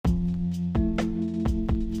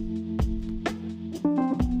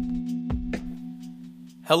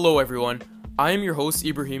Hello everyone, I am your host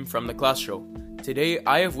Ibrahim from The Class Show. Today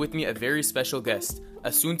I have with me a very special guest,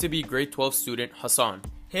 a soon-to-be grade 12 student, Hassan.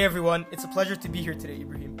 Hey everyone, it's a pleasure to be here today,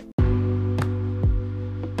 Ibrahim.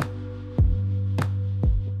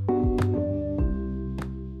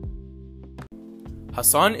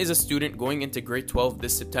 Hassan is a student going into grade 12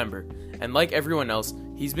 this September, and like everyone else,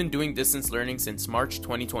 he's been doing distance learning since March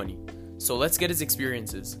 2020. So let's get his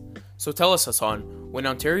experiences. So tell us, Hassan, when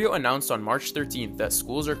Ontario announced on March 13th that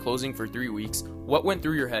schools are closing for 3 weeks, what went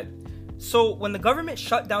through your head? So when the government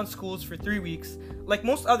shut down schools for 3 weeks, like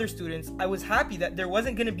most other students, I was happy that there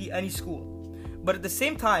wasn't going to be any school. But at the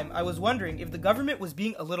same time, I was wondering if the government was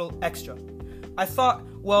being a little extra. I thought,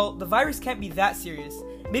 well, the virus can't be that serious.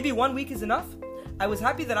 Maybe 1 week is enough? I was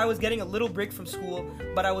happy that I was getting a little break from school,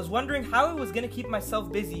 but I was wondering how I was going to keep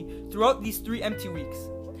myself busy throughout these 3 empty weeks.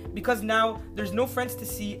 Because now, there's no friends to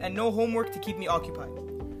see and no homework to keep me occupied.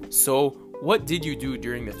 So, what did you do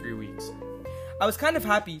during the 3 weeks? I was kind of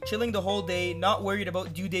happy, chilling the whole day, not worried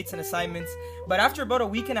about due dates and assignments, but after about a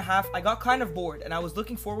week and a half, I got kind of bored and I was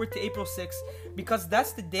looking forward to April 6th because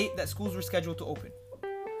that's the date that schools were scheduled to open.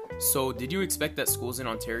 So, did you expect that schools in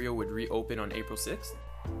Ontario would reopen on April 6th?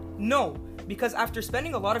 No, because after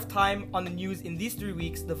spending a lot of time on the news in these 3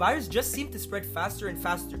 weeks, the virus just seemed to spread faster and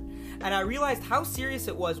faster, and I realized how serious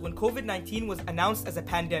it was when COVID-19 was announced as a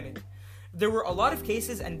pandemic. There were a lot of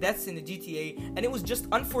cases and deaths in the GTA, and it was just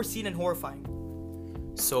unforeseen and horrifying.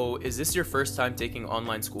 So, is this your first time taking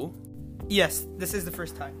online school? Yes, this is the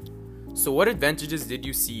first time. So, what advantages did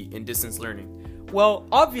you see in distance learning? Well,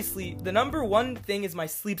 obviously, the number one thing is my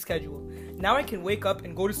sleep schedule. Now I can wake up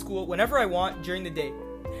and go to school whenever I want during the day.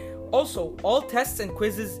 Also, all tests and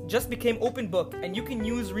quizzes just became open book, and you can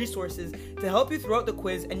use resources to help you throughout the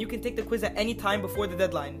quiz, and you can take the quiz at any time before the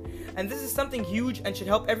deadline. And this is something huge and should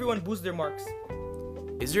help everyone boost their marks.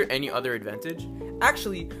 Is there any other advantage?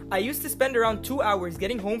 Actually, I used to spend around 2 hours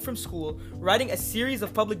getting home from school, riding a series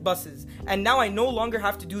of public buses, and now I no longer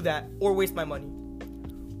have to do that or waste my money.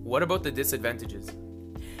 What about the disadvantages?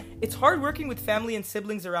 It's hard working with family and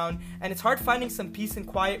siblings around, and it's hard finding some peace and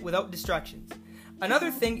quiet without distractions.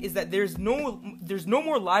 Another thing is that there's no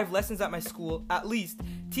more live lessons at my school. At least,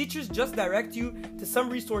 teachers just direct you to some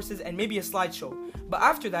resources and maybe a slideshow. But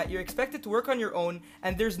after that, you're expected to work on your own,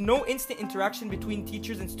 and there's no instant interaction between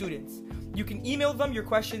teachers and students. You can email them your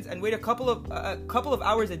questions and wait a couple of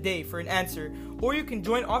hours a day for an answer, or you can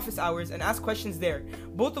join office hours and ask questions there,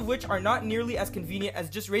 both of which are not nearly as convenient as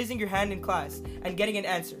just raising your hand in class and getting an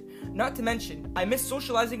answer. Not to mention, I miss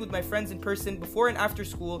socializing with my friends in person before and after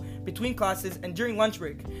school, between classes, and during lunch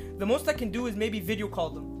break. The most I can do is maybe video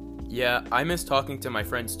call them. Yeah, I miss talking to my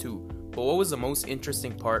friends too, but what was the most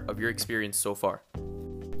interesting part of your experience so far?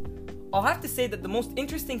 I'll have to say that the most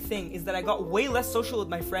interesting thing is that I got way less social with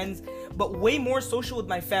my friends, but way more social with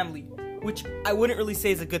my family, which I wouldn't really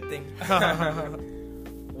say is a good thing.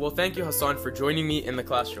 Well, thank you, Hassan, for joining me in the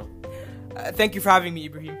class show. Thank you for having me,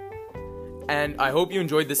 Ibrahim. And I hope you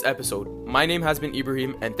enjoyed this episode. My name has been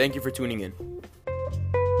Ibrahim, and thank you for tuning in.